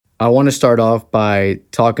I want to start off by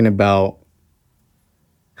talking about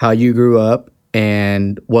how you grew up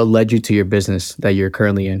and what led you to your business that you're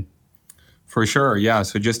currently in. For sure, yeah.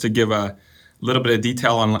 So just to give a little bit of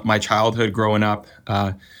detail on my childhood growing up,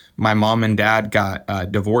 my mom and dad got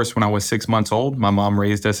divorced when I was 6 months old. My mom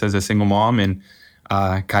raised us as a single mom, and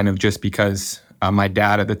kind of just because my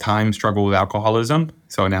dad at the time struggled with alcoholism.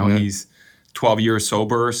 So now Mhm. he's 12 years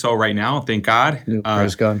sober or so right now, thank God. Yeah,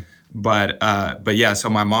 praise God. But yeah, so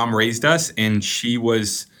my mom raised us, and she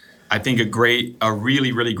was, I think, a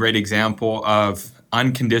really, really great example of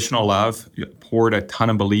unconditional love. Poured a ton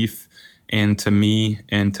of belief into me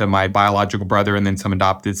and to my biological brother, and then some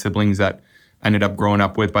adopted siblings that I ended up growing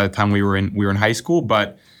up with by the time we were in high school.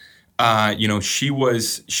 But she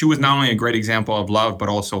was not only a great example of love, but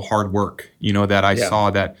also hard work. That I Yeah. saw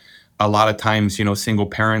that a lot of times, single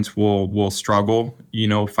parents will struggle,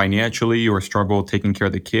 financially, or struggle taking care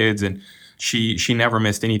of the kids. And she never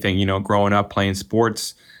missed anything, growing up playing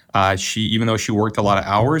sports. She Even though she worked a lot of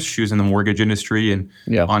hours, she was in the mortgage industry and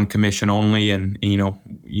Yeah. on commission only. And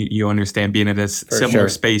you understand, being in a For similar sure.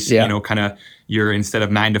 space, Yeah. kind of, you're, instead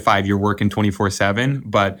of 9 to 5, you're working 24/7.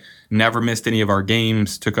 But never missed any of our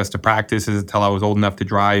games. Took us to practices until I was old enough to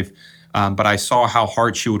drive. But I saw how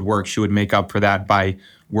hard she would work. She would make up for that by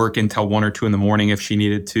working until 1 or 2 in the morning if she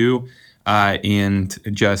needed to, and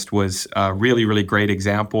just was a really, really great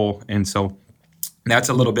example. And so that's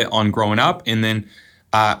a little bit on growing up. And then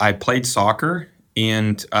I played soccer,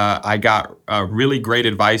 and I got really great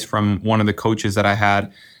advice from one of the coaches that I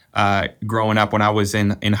had growing up. When I was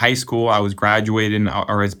in high school, I was graduating,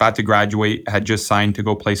 or was about to graduate, had just signed to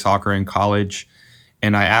go play soccer in college.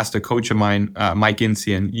 And I asked a coach of mine, Mike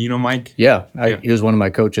Incian. You know Mike? Yeah. Yeah. He was one of my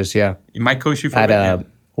coaches. Yeah. Mike coached you for a At, bit? Yeah.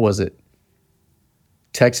 what was it?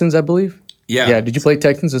 Texans, I believe. Yeah. Yeah. Did you play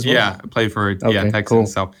Texans as well? Yeah, I played for Okay,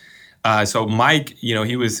 Texans. cool. So Mike,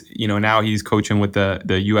 he was, now he's coaching with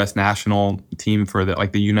the U.S. national team for the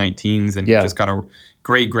U19s, and Yeah. just got a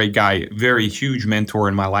great guy, very huge mentor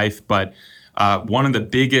in my life. But one of the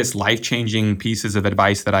biggest life-changing pieces of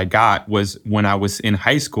advice that I got was when I was in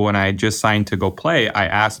high school and I had just signed to go play. I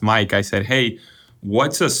asked Mike, I said, "Hey,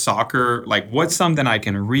 what's what's something I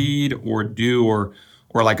can read or do, or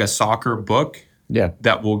like a soccer book Yeah.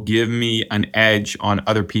 that will give me an edge on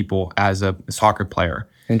other people as a soccer player?"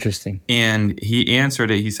 Interesting. And he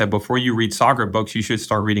answered it. He said, "Before you read soccer books, you should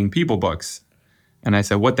start reading people books." And I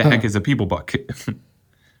said, "What the heck is a people book?"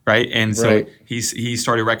 Right. And so Right. he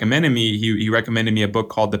started recommending me. He recommended me a book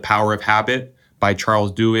called The Power of Habit by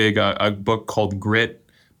Charles Duhigg, a book called Grit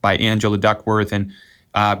by Angela Duckworth, and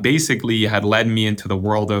basically had led me into the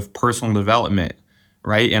world of personal development.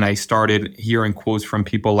 Right. And I started hearing quotes from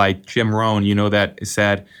people like Jim Rohn, that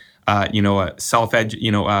said,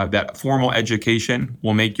 that formal education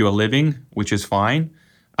will make you a living, which is fine.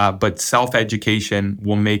 But self-education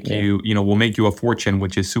will make you a fortune,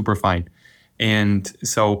 which is super fine. And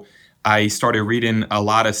so I started reading a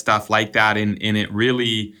lot of stuff like that, and it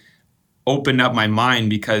really opened up my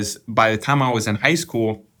mind, because by the time I was in high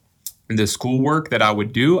school, the schoolwork that I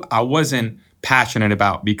would do, I wasn't passionate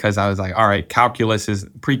about, because I was like, all right,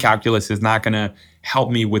 pre-calculus is not going to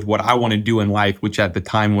help me with what I want to do in life, which at the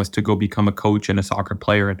time was to go become a coach and a soccer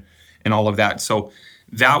player and all of that. So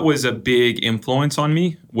that was a big influence on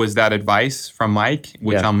me, was that advice from Mike,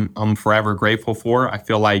 which Yeah. I'm forever grateful for. I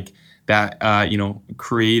feel like that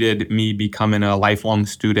created me becoming a lifelong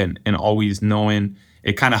student, and always knowing,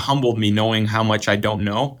 it kind of humbled me knowing how much I don't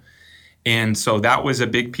know. And so that was a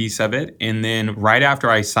big piece of it. And then right after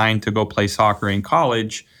I signed to go play soccer in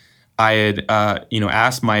college, I had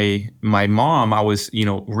asked my mom. I was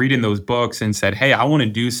reading those books and said, "Hey, I want to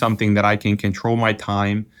do something that I can control my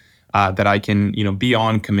time, that I can be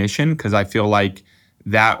on commission, because I feel like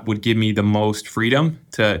that would give me the most freedom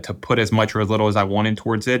to put as much or as little as I wanted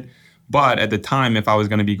towards it." But at the time, if I was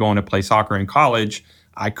going to be going to play soccer in college,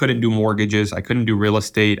 I couldn't do mortgages, I couldn't do real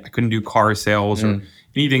estate, I couldn't do car sales, or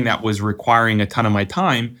anything that was requiring a ton of my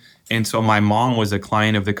time. And so my mom was a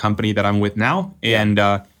client of the company that I'm with now, and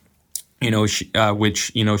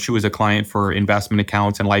she was a client for investment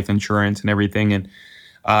accounts and life insurance and everything. And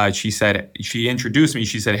she introduced me.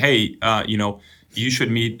 She said, "Hey, you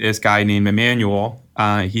should meet this guy named Emmanuel.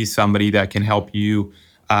 He's somebody that can help you,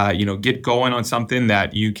 get going on something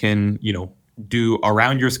that you can, do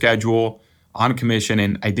around your schedule, on commission,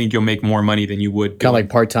 and I think you'll make more money than you would Kind of like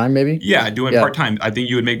part-time, maybe? yeah, doing part-time. I think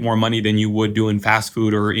you would make more money than you would doing fast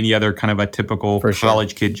food or any other kind of a typical For sure.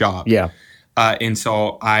 college kid job." Yeah. And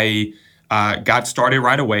so I got started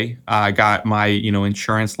right away. I got my,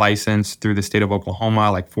 insurance license through the state of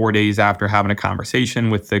Oklahoma, like 4 days after having a conversation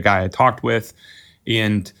with the guy I talked with.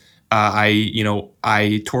 And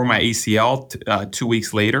I tore my ACL 2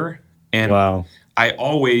 weeks later, and Wow. I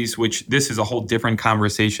always, which this is a whole different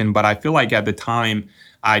conversation, but I feel like at the time,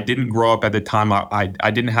 I didn't grow up at the time.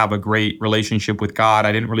 I didn't have a great relationship with God.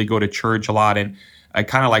 I didn't really go to church a lot. And I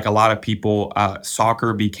kind of, like a lot of people,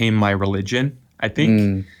 soccer became my religion, I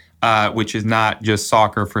think, Mm, which is not just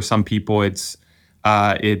soccer. For some people, it's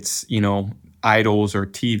idols or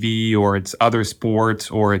TV, or it's other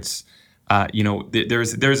sports, or it's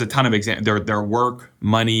there's a ton of examples. Their work,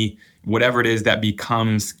 money, whatever it is that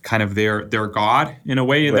becomes kind of their God in a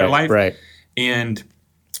way in their right, life. right. And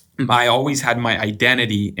I always had my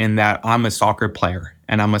identity in that I'm a soccer player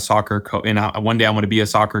and I'm a soccer coach. And one day I'm going to be a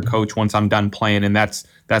soccer coach once I'm done playing. And that's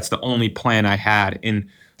the only plan I had. And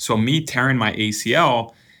so me tearing my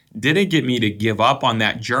ACL didn't get me to give up on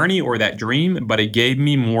that journey or that dream, but it gave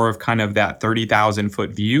me more of kind of that 30,000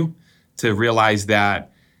 foot view to realize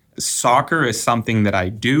that soccer is something that I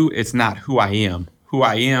do. It's not who I am. Who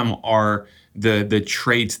I am are the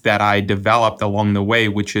traits that I developed along the way,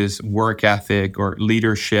 which is work ethic or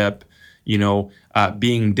leadership,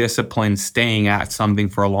 being disciplined, staying at something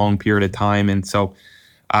for a long period of time. And so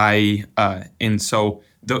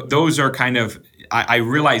those are kind of, I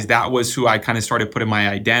realized that was who I kind of started putting my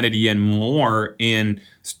identity in more, and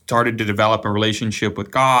started to develop a relationship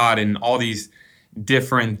with God and all these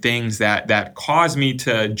different things that caused me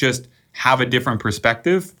to just have a different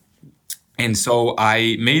perspective. And so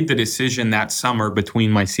I made the decision that summer, between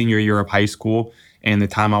my senior year of high school and the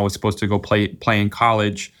time I was supposed to go play in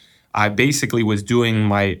college. I basically was doing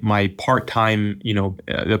my part-time,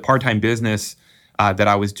 the part-time business that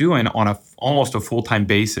I was doing on almost a full-time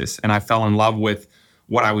basis. And I fell in love with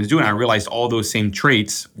what I was doing. I realized all those same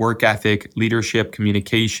traits: work ethic, leadership,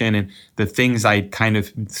 communication, and the things I kind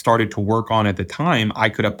of started to work on at the time, I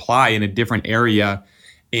could apply in a different area.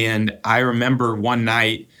 And I remember one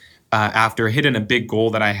night, after hitting a big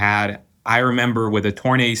goal that I had, I remember with a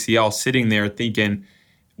torn ACL sitting there thinking,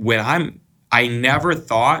 I never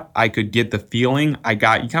thought I could get the feeling I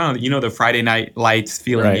got. You kind of, the Friday Night Lights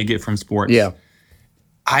feeling Right. you get from sports. Yeah.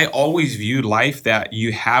 I always viewed life that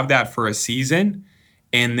you have that for a season,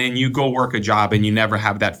 and then you go work a job and you never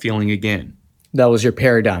have that feeling again. That was your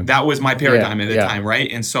paradigm. That was my paradigm at the Yeah. time, right?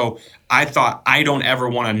 And so I thought, I don't ever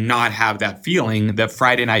want to not have that feeling, that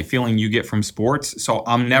Friday night feeling you get from sports. So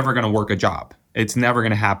I'm never going to work a job. It's never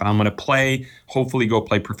going to happen. I'm going to play, hopefully go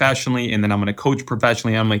play professionally, and then I'm going to coach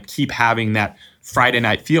professionally. I'm going to keep having that Friday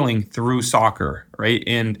night feeling through soccer, right?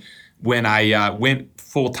 And when I went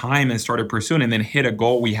full time and started pursuing, and then hit a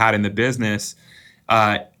goal we had in the business,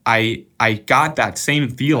 I got that same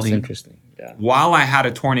That's feeling interesting. Yeah. while I had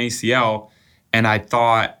a torn ACL. And I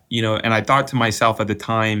thought, to myself at the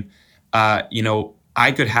time,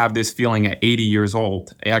 I could have this feeling at 80 years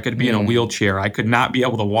old. I could be in a wheelchair. I could not be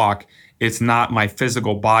able to walk. It's not my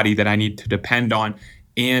physical body that I need to depend on.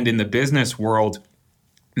 And in the business world,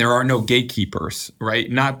 there are no gatekeepers, right?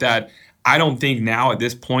 Not that I don't think now at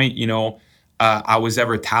this point, I was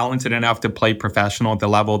ever talented enough to play professional at the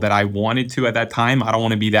level that I wanted to at that time. I don't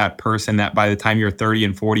want to be that person that by the time you're 30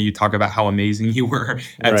 and 40, you talk about how amazing you were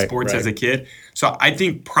at sports as a kid. So I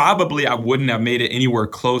think probably I wouldn't have made it anywhere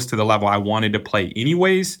close to the level I wanted to play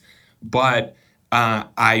anyways. But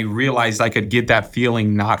I realized I could get that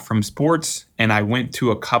feeling not from sports. And I went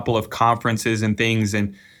to a couple of conferences and things,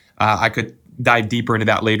 and I could dive deeper into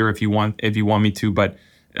that later if you want me to. But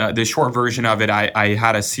the short version of it, I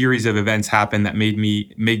had a series of events happen that made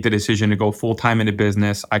me make the decision to go full-time into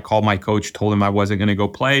business. I called my coach, told him I wasn't going to go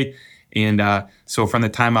play. And so from the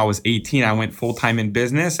time I was 18, I went full-time in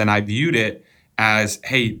business, and I viewed it as,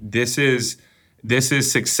 hey, this is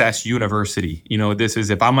Success University. This is,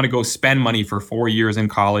 if I'm going to go spend money for 4 years in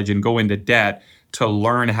college and go into debt to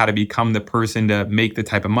learn how to become the person to make the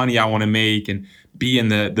type of money I want to make and be in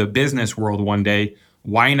the business world one day,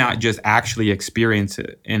 why not just actually experience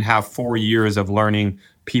it and have 4 years of learning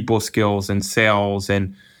people skills and sales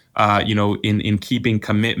and, in keeping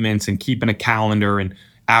commitments and keeping a calendar. And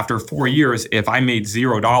after 4 years, if I made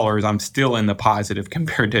 $0, I'm still in the positive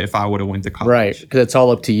compared to if I would have went to college. Right, because it's all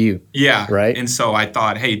up to you. Yeah. Right. And so I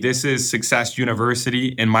thought, hey, this is Success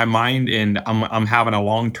University in my mind, and I'm having a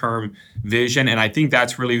long-term vision. And I think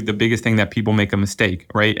that's really the biggest thing that people make a mistake,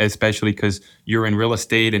 right? Especially because you're in real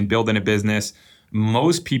estate and building a business.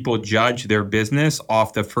 Most people judge their business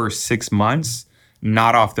off the first 6 months,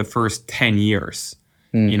 not off the first 10 years.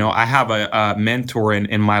 I have a mentor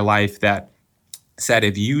in my life that said,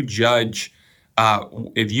 if you judge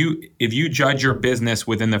your business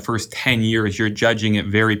within the first 10 years, you're judging it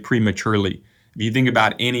very prematurely. If you think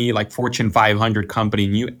about any like Fortune 500 company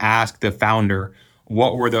and you ask the founder,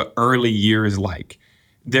 what were the early years like?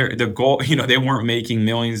 the goal, they weren't making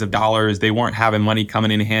millions of dollars. They weren't having money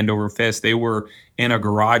coming in hand over fist. They were in a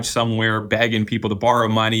garage somewhere begging people to borrow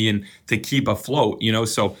money and to keep afloat,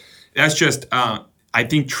 So that's just, I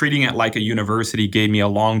think treating it like a university gave me a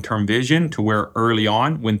long-term vision to where early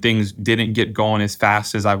on, when things didn't get going as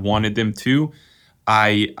fast as I wanted them to,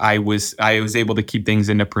 I was able to keep things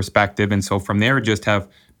into perspective. And so from there, just have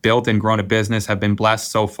built and grown a business, have been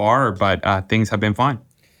blessed so far, but things have been fine.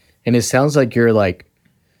 And it sounds like you're like,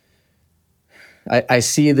 I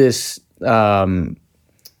see this,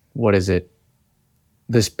 what is it?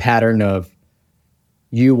 This pattern of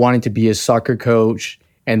you wanting to be a soccer coach,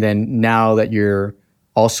 and then now that you're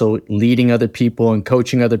also leading other people and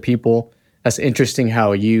coaching other people. That's interesting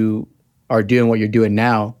how you are doing what you're doing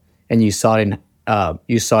now, and you saw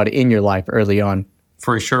it in your life early on.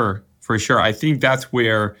 For sure. I think that's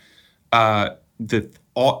where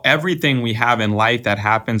everything we have in life that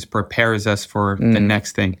happens prepares us for the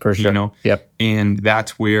next thing. For sure. Yep. And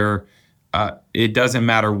that's where it doesn't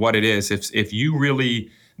matter what it is. If you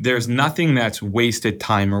really, there's nothing that's wasted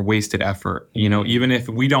time or wasted effort. Even if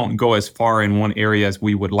we don't go as far in one area as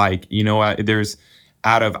we would like. There's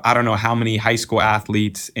out of I don't know how many high school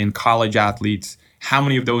athletes and college athletes, how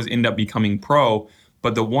many of those end up becoming pro,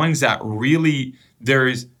 but the ones that really there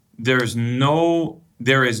is no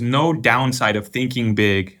downside of thinking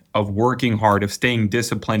big, of working hard, of staying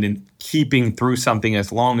disciplined and keeping through something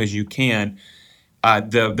as long as you can.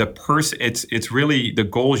 The person, it's really the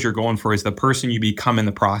goals you're going for is the person you become in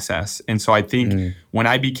the process. And so I think when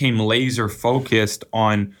I became laser focused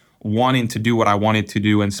on wanting to do what I wanted to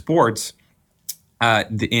do in sports,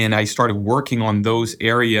 and I started working on those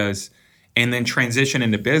areas and then transition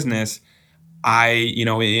into business, I,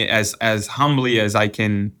 as humbly as I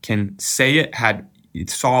can say it,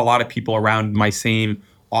 saw a lot of people around my same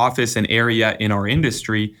office and area in our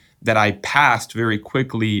industry that I passed very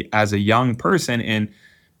quickly as a young person. And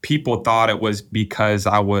people thought it was because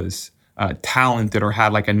I was talented or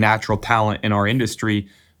had like a natural talent in our industry,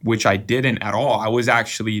 which I didn't at all. I was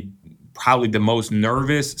actually probably the most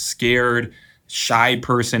nervous, scared, shy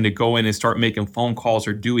person to go in and start making phone calls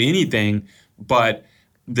or do anything. But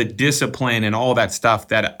the discipline and all that stuff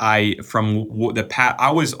that I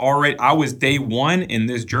was day one in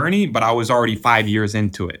this journey, but I was already 5 years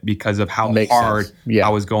into it because of how hard I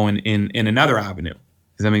was going in another avenue.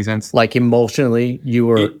 Does that make sense? Like emotionally, you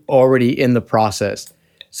were already in the process.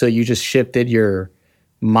 So you just shifted your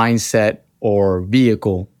mindset or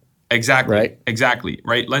vehicle. Exactly. Right? Exactly.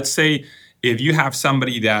 Right. Let's say if you have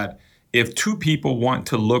somebody that, if two people want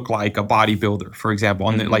to look like a bodybuilder, for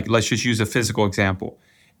example, let's just use a physical example.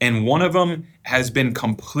 And one of them has been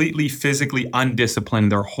completely physically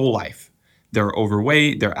undisciplined their whole life. They're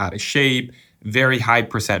overweight, they're out of shape, very high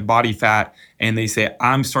percent body fat. And they say,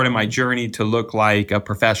 I'm starting my journey to look like a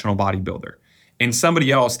professional bodybuilder. And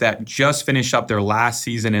somebody else that just finished up their last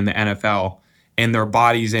season in the NFL and their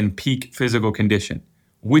body's in peak physical condition.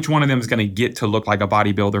 Which one of them is going to get to look like a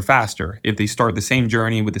bodybuilder faster? If they start the same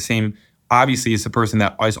journey with the same, obviously it's the person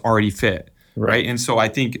that is already fit, right? And so I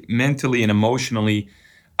think mentally and emotionally,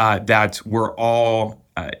 that we're all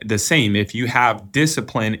the same. If you have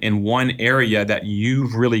discipline in one area that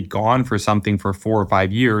you've really gone for something for 4 or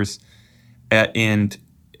 5 years, and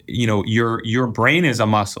your brain is a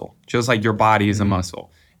muscle, just like your body is a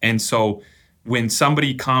muscle. And so when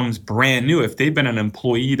somebody comes brand new, if they've been an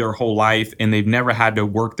employee their whole life and they've never had to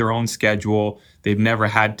work their own schedule, they've never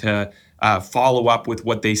had to follow up with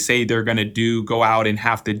what they say they're going to do, go out and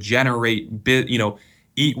have to generate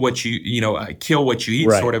eat what kill what you eat,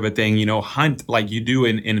 right, sort of a thing, hunt like you do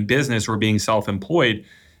in business or being self-employed,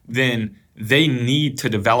 then they need to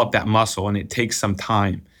develop that muscle and it takes some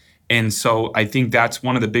time. And so I think that's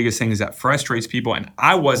one of the biggest things that frustrates people. And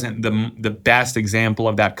I wasn't the best example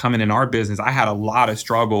of that coming in our business. I had a lot of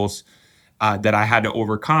struggles that I had to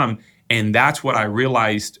overcome. And that's what I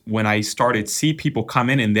realized when I started see people come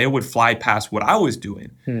in and they would fly past what I was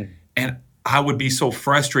doing. And I would be so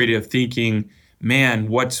frustrated of thinking, man,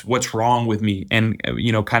 what's wrong with me? And,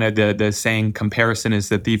 kind of the saying, comparison is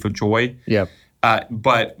the thief of joy. Yeah.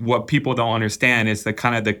 But what people don't understand is the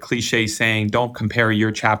kind of the cliche saying, don't compare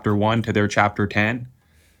your chapter 1 to their chapter 10.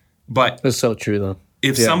 But it's so true, though.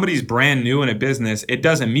 If somebody's brand new in a business, it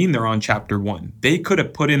doesn't mean they're on chapter 1. They could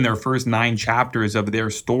have put in their first 9 chapters of their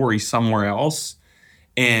story somewhere else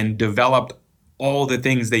and developed all the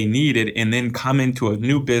things they needed and then come into a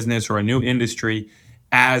new business or a new industry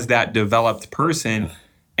as that developed person,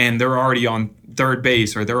 and they're already on third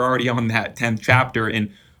base or they're already on that 10th chapter.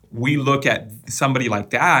 And we look at somebody like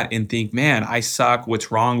that and think, man, I suck.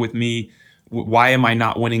 What's wrong with me? Why am I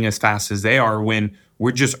not winning as fast as they are when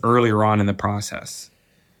we're just earlier on in the process?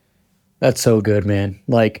 That's so good, man.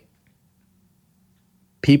 Like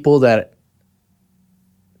people that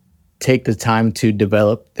take the time to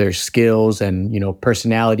develop their skills and,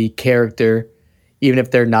 personality, character, even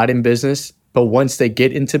if they're not in business, but once they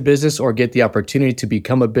get into business or get the opportunity to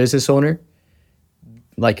become a business owner,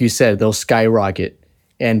 like you said, they'll skyrocket.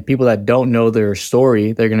 And people that don't know their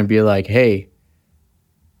story, they're going to be like, hey,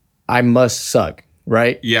 I must suck,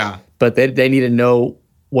 right? Yeah, But they need to know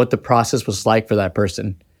what the process was like for that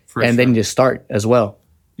person. for And sure. they need to start as well.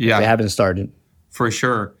 If Yeah, they haven't started. for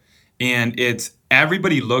sure. And it's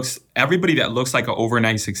everybody that looks like an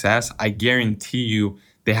overnight success, I guarantee you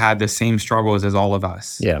they had the same struggles as all of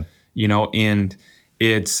us. Yeah. And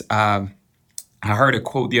it's I heard a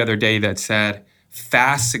quote the other day that said,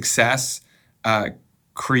 fast success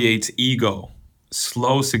creates ego.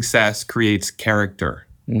 Slow success creates character,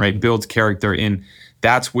 right? Builds character. And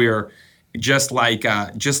that's where just like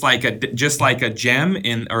a gem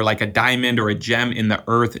or like a diamond or a gem in the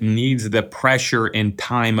earth needs the pressure and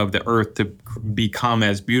time of the earth to become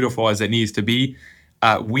as beautiful as it needs to be.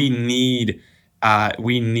 We need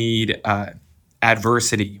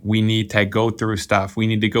adversity. We need to go through stuff. We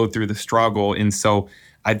need to go through the struggle. And so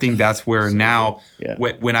I think that's where now Yeah.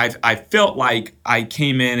 when I felt like I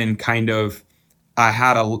came in and kind of I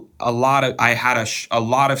had a lot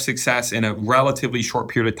of success in a relatively short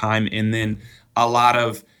period of time, and then a lot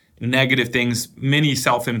of negative things, many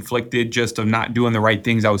self-inflicted, just of not doing the right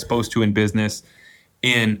things I was supposed to in business.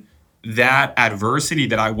 And that adversity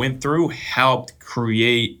that I went through helped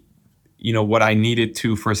create, what I needed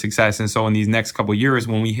to for success. And so in these next couple of years,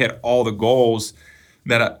 when we hit all the goals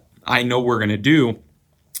that I know we're going to do,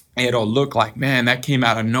 it'll look like, man, that came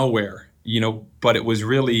out of nowhere, but it was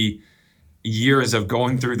really years of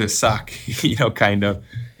going through the suck,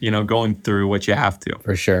 going through what you have to.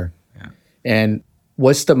 For sure. Yeah. And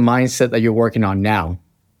what's the mindset that you're working on now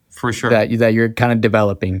For sure. that you're kind of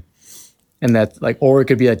developing? And that's like, or it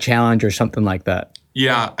could be a challenge or something like that.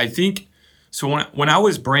 Yeah, I think so. When I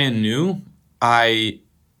was brand new,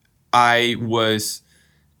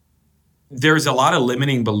 there's a lot of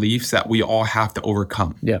limiting beliefs that we all have to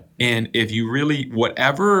overcome. Yeah. And if you really,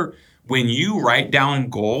 when you write down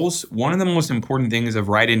goals, one of the most important things of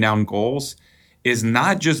writing down goals is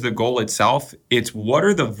not just the goal itself. It's what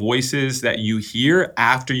are the voices that you hear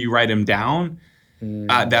after you write them down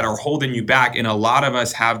that are holding you back. And a lot of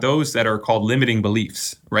us have those that are called limiting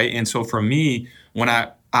beliefs, right? And so for me, when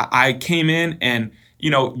I came in and,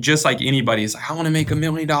 just like anybody, it's like, I want to make $1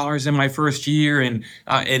 million in my first year. And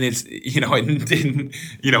it's,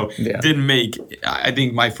 it didn't make, I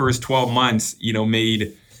think my first 12 months,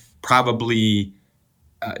 made probably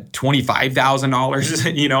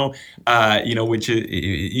 $25,000, which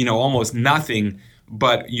is, almost nothing.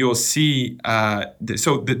 But you'll see. I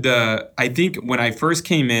think when I first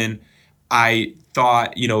came in, I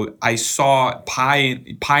thought, I saw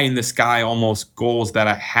pie in the sky, almost goals that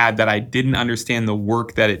I had that I didn't understand the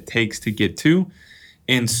work that it takes to get to.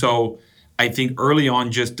 And so I think early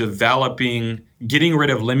on, just getting rid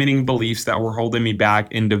of limiting beliefs that were holding me back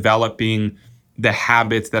and developing the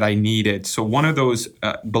habits that I needed. So one of those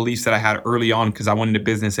beliefs that I had early on, because I went into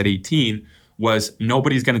business at 18, was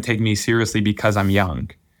nobody's going to take me seriously because I'm young.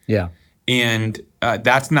 Yeah. And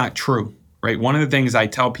that's not true, right? One of the things I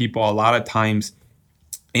tell people a lot of times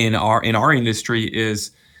in our industry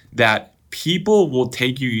is that people will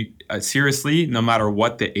take you seriously no matter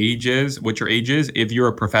what your age is, if you're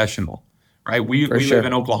a professional, right? We live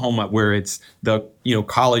in Oklahoma, where it's the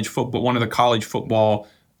college football, one of the college football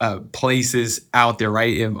places out there,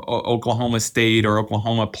 right? In Oklahoma State or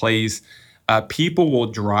Oklahoma plays, people will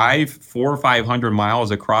drive 400 or 500 miles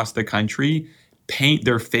across the country, paint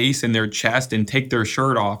their face and their chest, and take their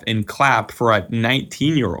shirt off and clap for a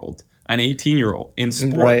 19-year-old, an 18-year-old in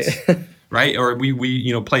sports. Right. Right? Or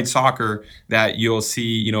we played soccer, that you'll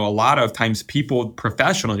see, a lot of times people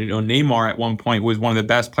professionally, Neymar at one point was one of the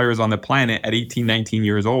best players on the planet at 18, 19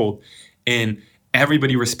 years old. And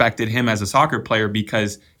everybody respected him as a soccer player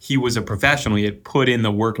because he was a professional. He had put in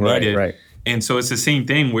the work needed. Right. And so it's the same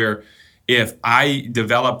thing where if I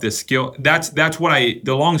develop this skill, that's what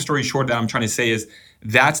the long story short that I'm trying to say is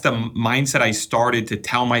that's the mindset I started to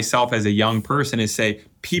tell myself as a young person, is say,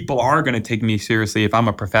 people are going to take me seriously if I'm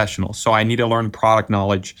a professional. So I need to learn product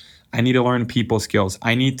knowledge. I need to learn people skills.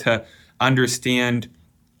 I need to understand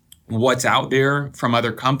what's out there from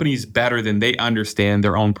other companies better than they understand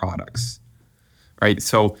their own products. Right.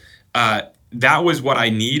 So that was what I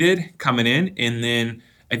needed coming in. And then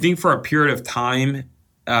I think for a period of time,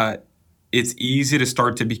 it's easy to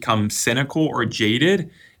start to become cynical or jaded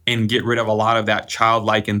and get rid of a lot of that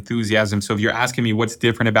childlike enthusiasm. So if you're asking me what's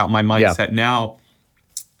different about my mindset now,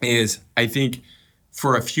 is I think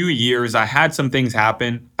for a few years I had some things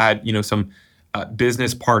happen. I had, some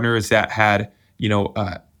business partners that had,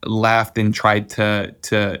 left and tried to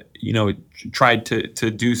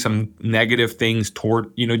do some negative things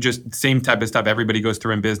toward, just same type of stuff everybody goes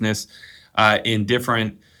through in business, in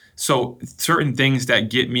different. So certain things that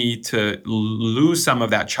get me to lose some of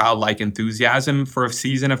that childlike enthusiasm for a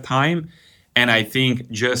season of time. And I think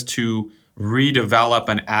just to redevelop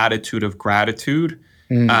an attitude of gratitude,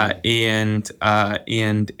 and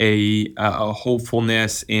a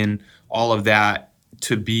hopefulness in all of that,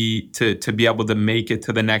 to be able to make it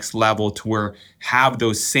to the next level, to where have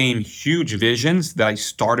those same huge visions that I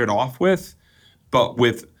started off with, but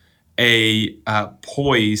with a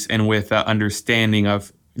poise and with an understanding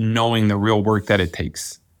of knowing the real work that it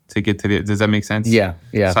takes to get to the. Does that make sense? Yeah.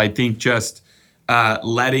 So I think just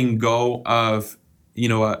letting go of,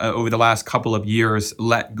 over the last couple of years,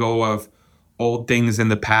 let go of old things in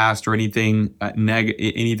the past or anything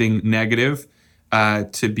negative,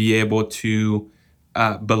 to be able to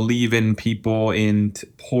believe in people and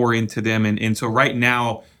pour into them. And so right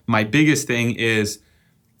now, my biggest thing is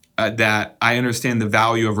that I understand the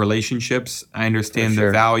value of relationships. I understand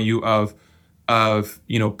the value of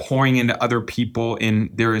pouring into other people. And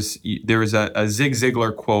there is a Zig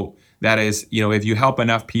Ziglar quote that is, if you help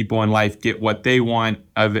enough people in life get what they want,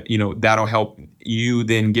 that'll help you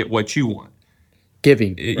then get what you want.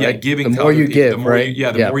 Giving, right? Giving. The more you give, right?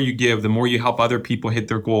 The more you give, the more you help other people hit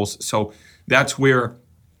their goals. So that's where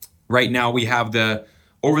right now we have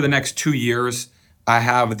over the next 2 years, I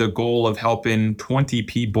have the goal of helping 20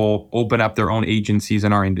 people open up their own agencies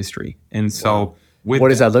in our industry. And so what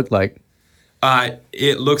does that look like?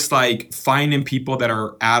 It looks like finding people that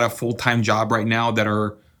are at a full-time job right now, that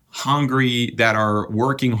are hungry, that are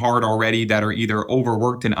working hard already, that are either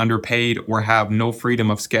overworked and underpaid or have no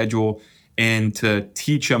freedom of schedule, and to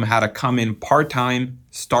teach them how to come in part-time,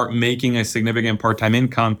 start making a significant part-time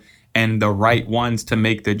income, and the right ones to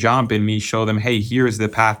make the jump, and me show them, hey, here's the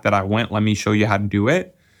path that I went. Let me show you how to do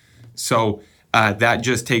it. So that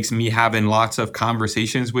just takes me having lots of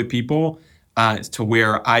conversations with people to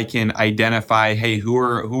where I can identify, hey, who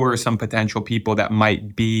are some potential people that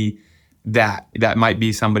might be that might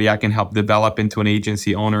be somebody I can help develop into an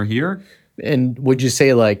agency owner here. And would you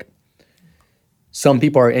say like some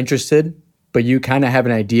people are interested, but you kind of have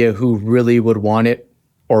an idea who really would want it,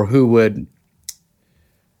 or who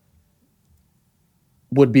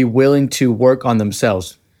would be willing to work on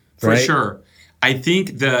themselves? For right? sure. I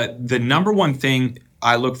think the number one thing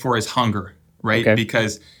I look for is hunger, right? Okay.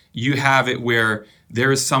 Because you have it where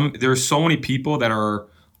there's so many people that are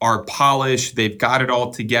polished, they've got it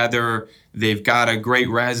all together, they've got a great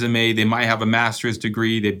resume, they might have a master's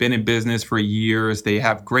degree, they've been in business for years, they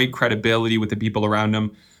have great credibility with the people around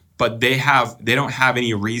them, but they don't have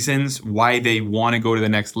any reasons why they want to go to the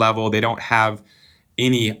next level. They don't have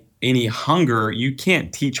any hunger. You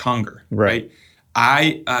can't teach hunger, right?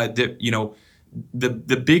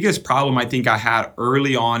 The biggest problem I think I had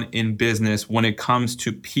early on in business when it comes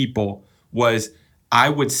to people was I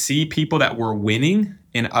would see people that were winning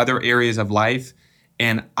in other areas of life,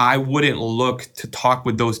 and I wouldn't look to talk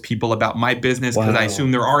with those people about my business because I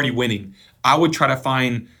assume they're already winning. I would try to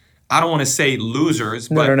find, I don't want to say losers,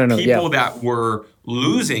 but people that were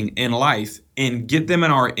losing in life, and get them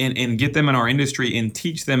in our industry and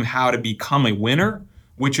teach them how to become a winner,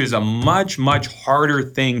 which is a much, much harder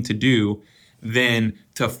thing to do than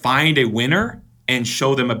to find a winner and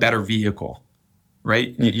show them a better vehicle,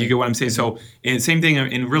 right? Mm-hmm. You get what I'm saying? So, and same thing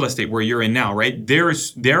in real estate where you're in now, right? There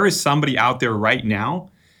is somebody out there right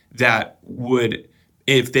now that would,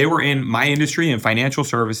 if they were in my industry in financial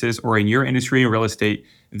services or in your industry in real estate,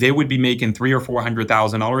 they would be making $300,000 or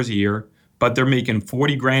 $400,000 a year, but they're making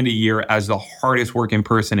 $40,000 a year as the hardest working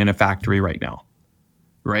person in a factory right now.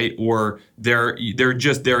 Right? Or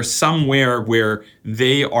they're somewhere where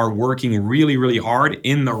they are working really, really hard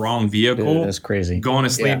in the wrong vehicle. Dude, that's crazy. Going to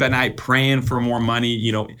sleep at night, praying for more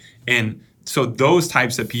money, and so those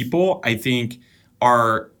types of people, I think,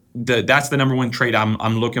 that's the number one trait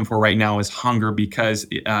I'm looking for right now is hunger, because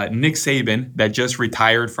Nick Saban, that just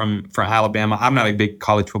retired from Alabama. I'm not a big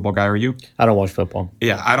college football guy. Are you? I don't watch football.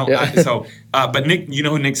 Yeah, I don't. Yeah. But Nick, you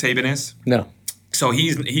know who Nick Saban is? No. So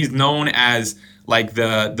he's known as like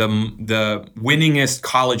the winningest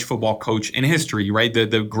college football coach in history, right?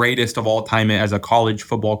 The greatest of all time as a college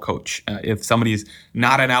football coach. If somebody's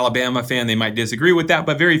not an Alabama fan, they might disagree with that,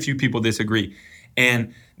 but very few people disagree.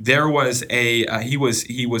 And there was he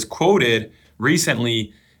was quoted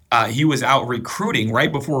recently he was out recruiting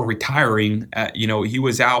right before retiring. He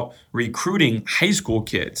was out recruiting high school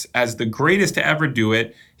kids as the greatest to ever do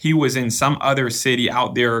it. He was in some other city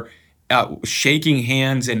out there shaking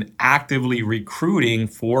hands and actively recruiting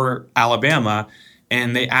for Alabama.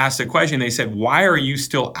 And they asked a question. They said, "Why are you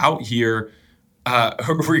still out here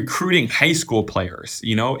recruiting high school players?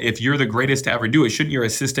 If you're the greatest to ever do it, shouldn't your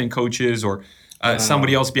assistant coaches or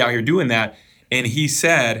somebody else be out here doing that?" And he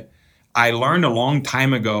said, I learned a long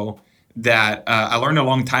time ago that I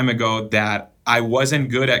wasn't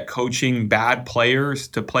good at coaching bad players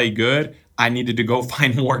to play good. I needed to go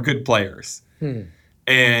find more good players.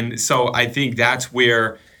 And so I think that's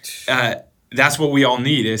where that's what we all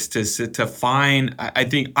need, is to find. I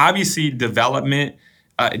think obviously developing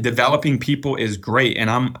people is great,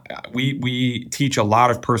 and we teach a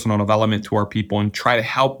lot of personal development to our people and try to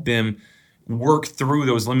help them work through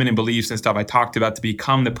those limiting beliefs and stuff I talked about to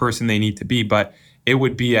become the person they need to be. But it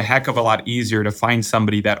would be a heck of a lot easier to find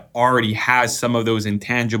somebody that already has some of those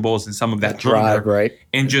intangibles and some of that drive, right?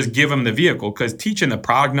 And just give them the vehicle. Because teaching the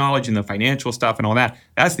product knowledge and the financial stuff and all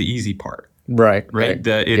that's the easy part. Right.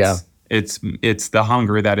 It's the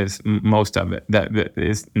hunger that is most of it. That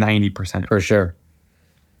is 90%. For sure.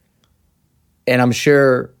 And I'm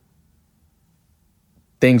sure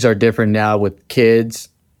things are different now with kids,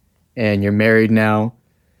 and you're married now.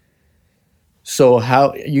 So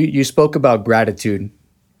how you spoke about gratitude.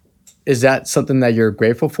 Is that something that you're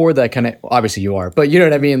grateful for? That kind of, obviously you are, but you know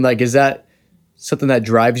what I mean? Like, is that something that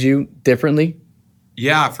drives you differently?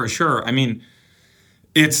 Yeah, for sure. I mean,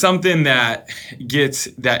 it's something that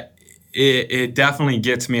it definitely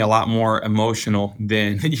gets me a lot more emotional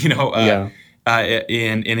than, and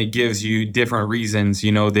it gives you different reasons.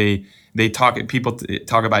 People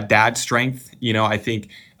talk about dad strength. I think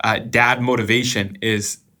dad motivation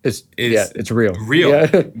is it's real.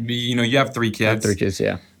 Yeah. You have 3 kids. I have 3 kids,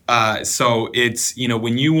 yeah. So it's,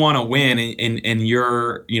 when you want to win and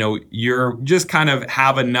you're just kind of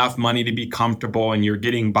have enough money to be comfortable and you're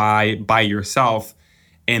getting by yourself,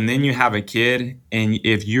 and then you have a kid, and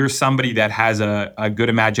if you're somebody that has a good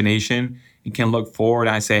imagination and can look forward,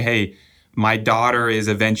 and I say, hey, my daughter is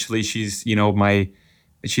eventually, she's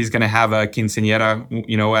going to have a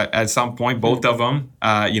quinceañera, at some point, both of them.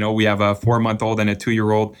 We have a 4-month-old and a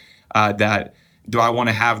 2-year-old that, do I want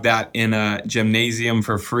to have that in a gymnasium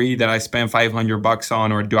for free that I spend $500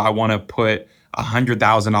 on, or do I want to put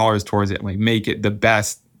 $100,000 towards it, like make it the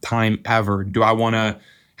best time ever? Do I want to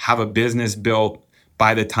have a business built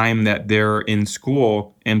by the time that they're in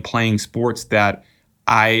school and playing sports that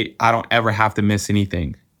I don't ever have to miss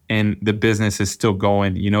anything and the business is still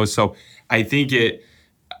going, So I think it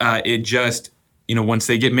just, once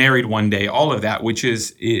they get married one day, all of that, which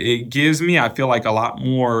is, it gives me, I feel like, a lot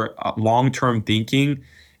more long-term thinking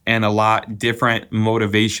and a lot different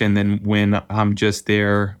motivation than when I'm just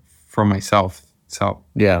there for myself. So,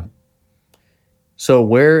 yeah. So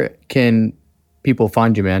where can people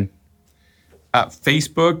find you, man?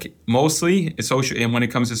 Facebook, mostly social. And when it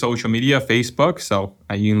comes to social media, Facebook. So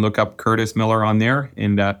you can look up Curtis Miller on there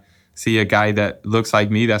and see a guy that looks like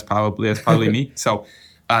me. That's probably me. So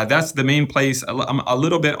that's the main place. I'm a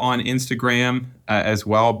little bit on Instagram as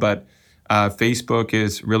well, but Facebook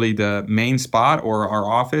is really the main spot, or our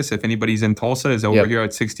office. If anybody's in Tulsa, is over here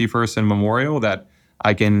at 61st and Memorial, that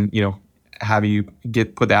I can, have you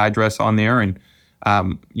put the address on there. And,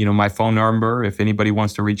 my phone number, if anybody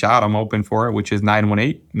wants to reach out, I'm open for it, which is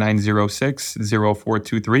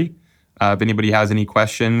 918-906-0423. If anybody has any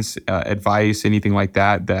questions, advice, anything like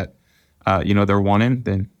that, they're wanting,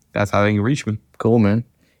 then that's how they can reach me. Cool, man.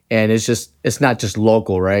 And it's not just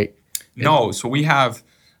local, right? No. So we have,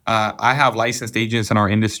 I have licensed agents in our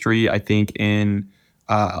industry, I think in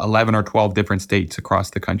 11 or 12 different states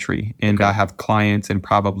across the country. And I have clients in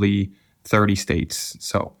probably 30 states.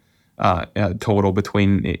 So total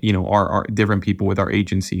between, our different people with our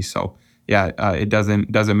agency. So it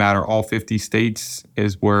doesn't matter. All 50 states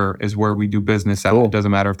is where we do business at. Cool. It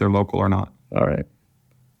doesn't matter if they're local or not. All right.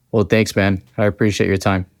 Well, thanks, man. I appreciate your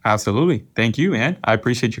time. Absolutely. Thank you, man. I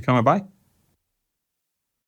appreciate you coming by.